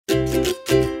All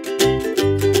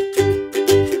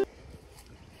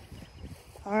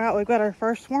right, we've got our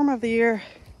first swarm of the year,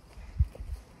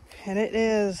 and it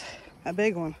is a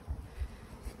big one.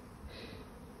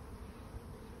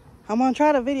 I'm gonna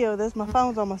try to video this. My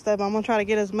phone's almost dead, but I'm gonna try to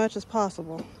get as much as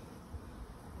possible.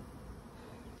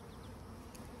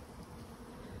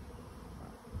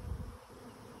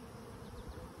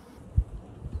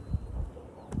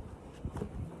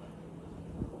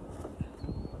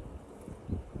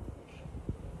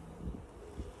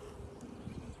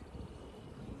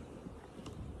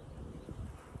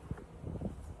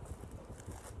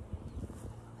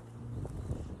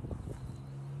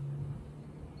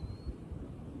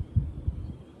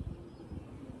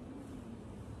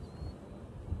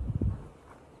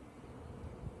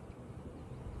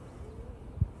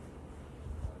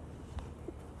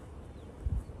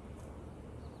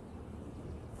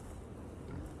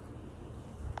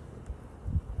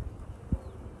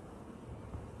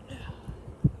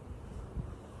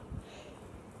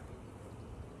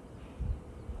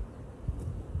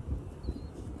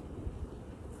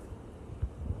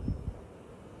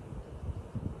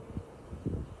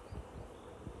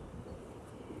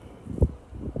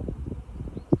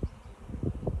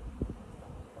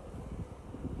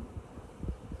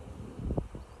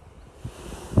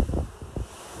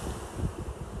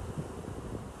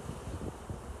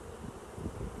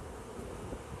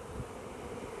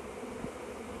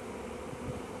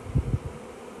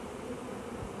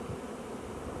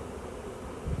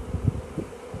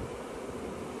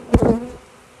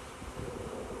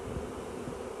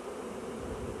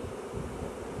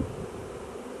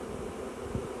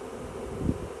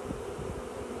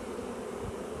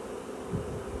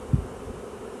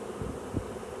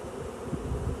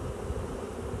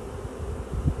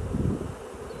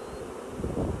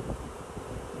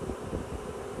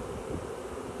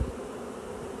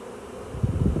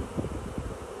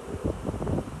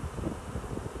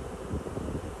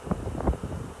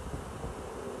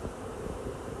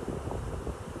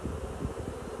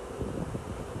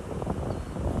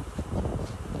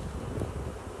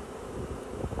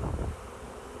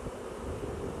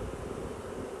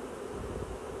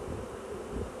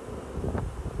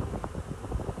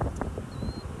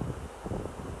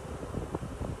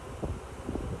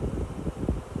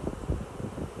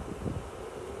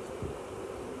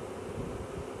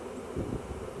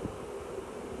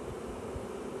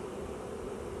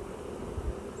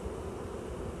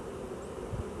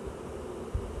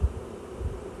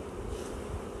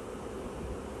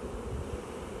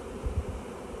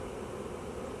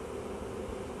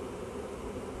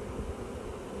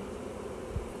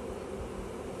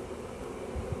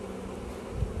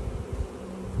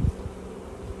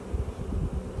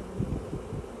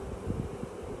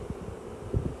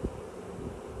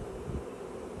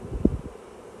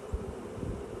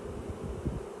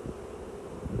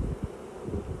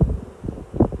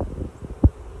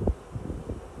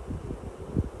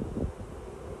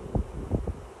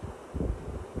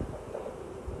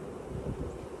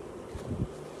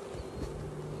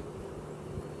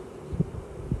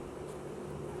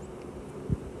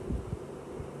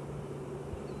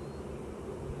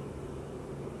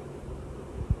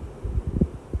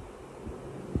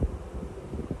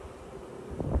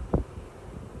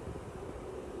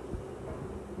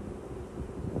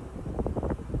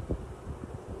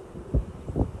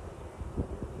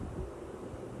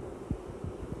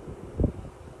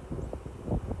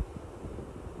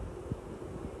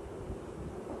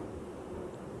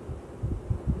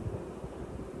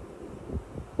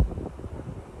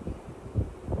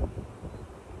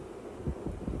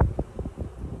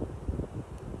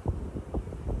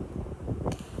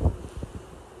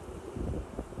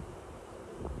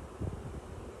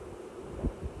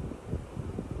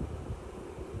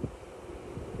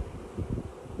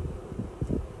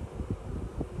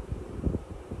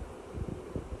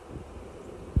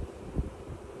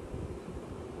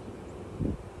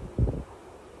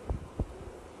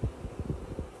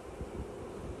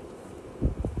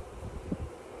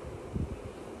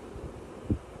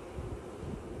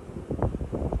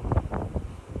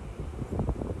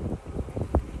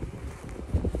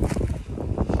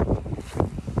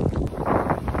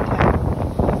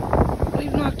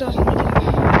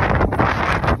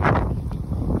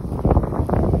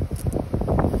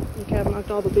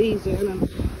 All the bees in, and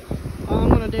all I'm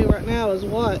going to do right now is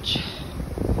watch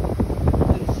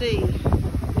and see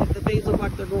if the bees look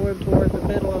like they're going toward the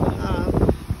middle of the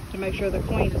hive to make sure the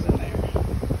queen is in there.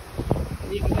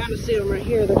 And you can kind of see them right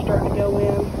here. They're starting to go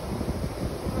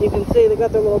in. You can see they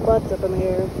got their little butts up in the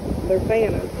air. They're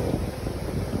fanning,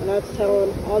 and that's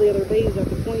telling all the other bees that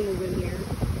the queen is in here.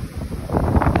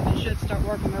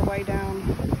 working their way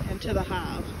down into the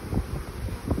hive.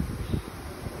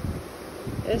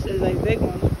 This is a big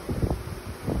one.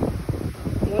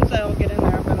 Once they all get in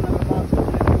there, I've got another box to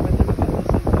put in there with them,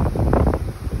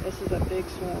 but this is a big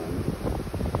swarm.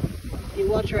 You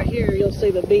watch right here, you'll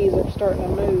see the bees are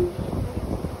starting to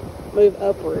move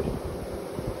upward,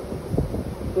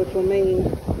 which will mean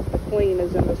the queen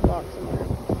is in this box somewhere.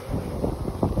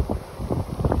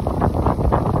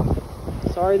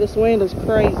 Sorry, this wind is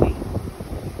crazy.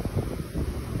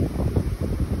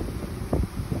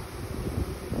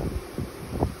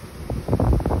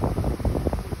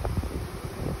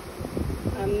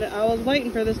 I was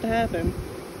waiting for this to happen,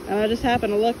 and I just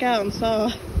happened to look out and saw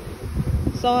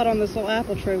it on this little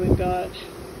apple tree we've got.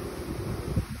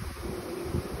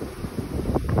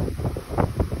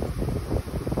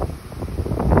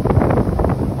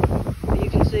 You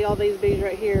can see all these bees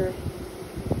right here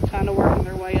kind of working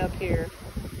their way up here.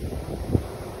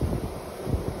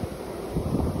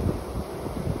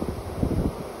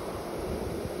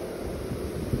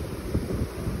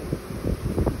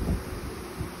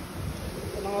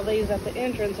 All these at the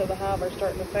entrance of the hive are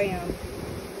starting to fan,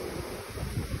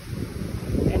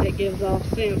 and it gives off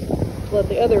scents to let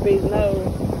the other bees know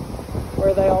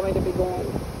where they all need to be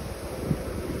going.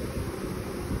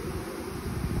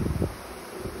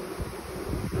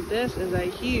 But this is a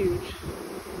huge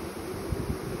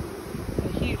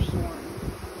swarm.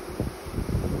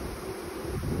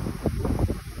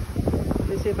 Let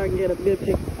me see if I can get a good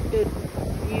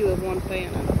view of one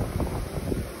fanning.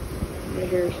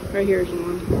 Right here's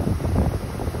one.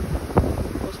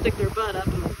 They'll stick their butt up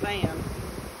in the fan.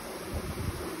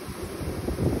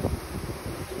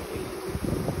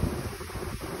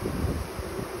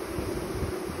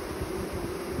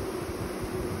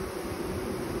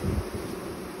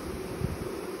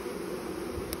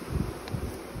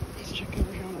 Let's check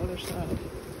over here on the other side.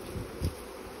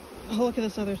 Oh, look at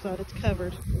this other side. It's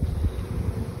covered.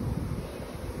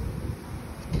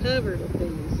 It's covered with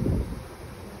bees.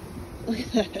 Look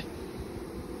at that.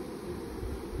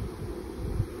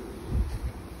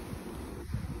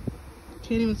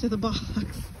 Can't even see the box.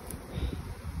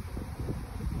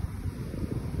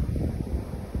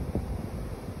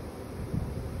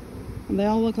 And they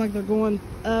all look like they're going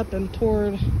up and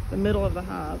toward the middle of the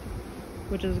hive,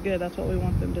 which is good. That's what we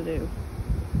want them to do.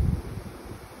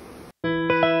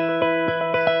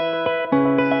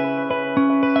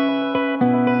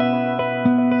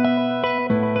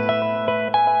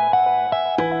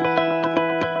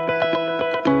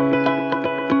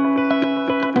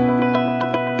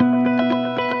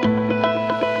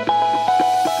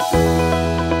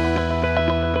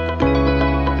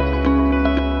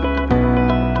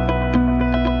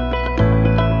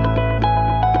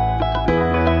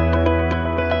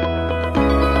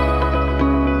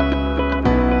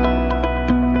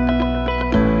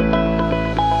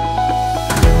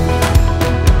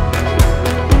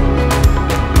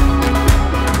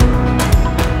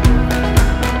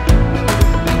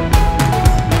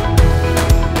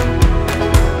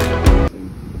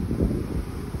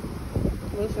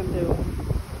 Listen to them.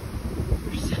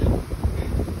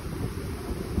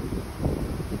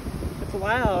 It's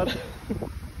loud.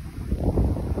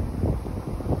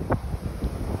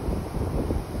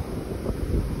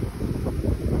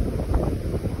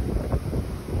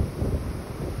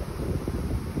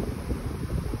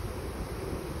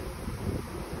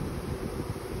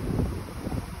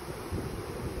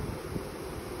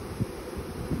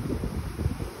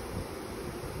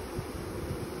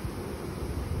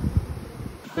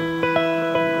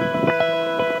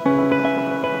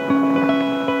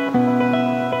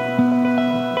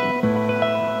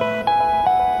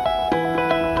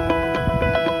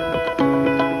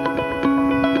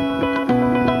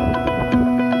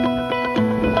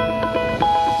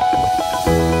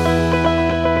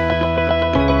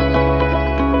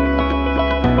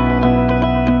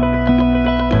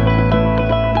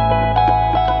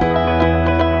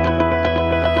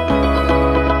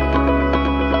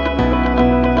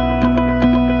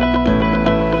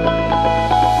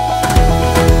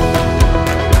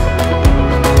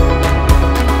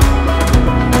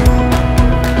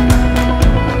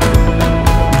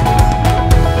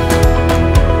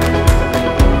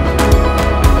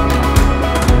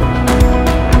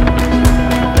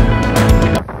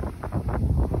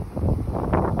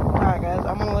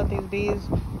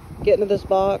 Get into this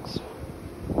box.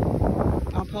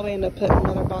 I'll probably end up putting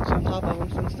another box on top of them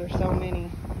since there's so many,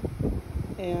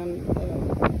 and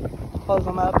close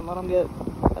them up and let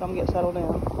them get settled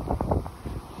in.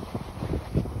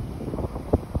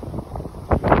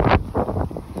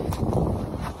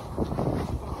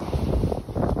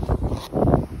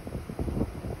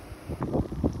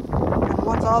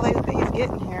 once all these bees get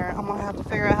in here, I'm gonna have to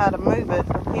figure out how to move it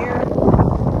from here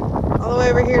all the way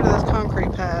over here to this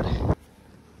concrete pad.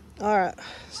 All right,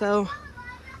 so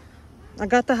I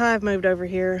got the hive moved over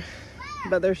here,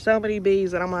 but there's so many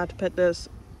bees that I'm gonna have to put this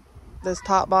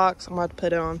top box, I'm gonna have to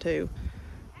put it on too,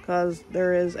 because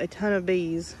there is a ton of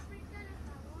bees.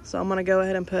 So I'm gonna go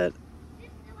ahead and put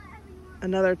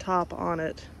another top on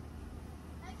it,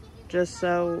 just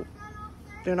so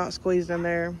they're not squeezed in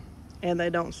there and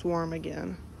they don't swarm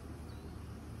again.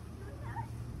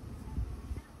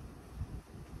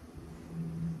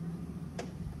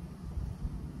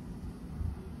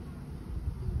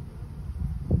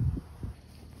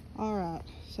 All right,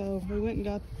 so we went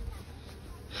ahead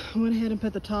and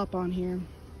put the top on here,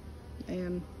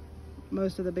 and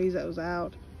most of the bees that was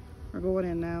out are going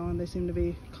in now, and they seem to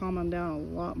be calming down a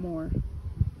lot more.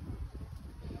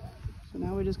 So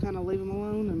now we just kind of leave them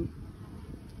alone and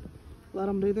let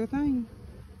them do their thing.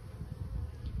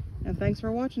 And thanks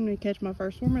for watching me catch my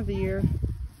first swarm of the year.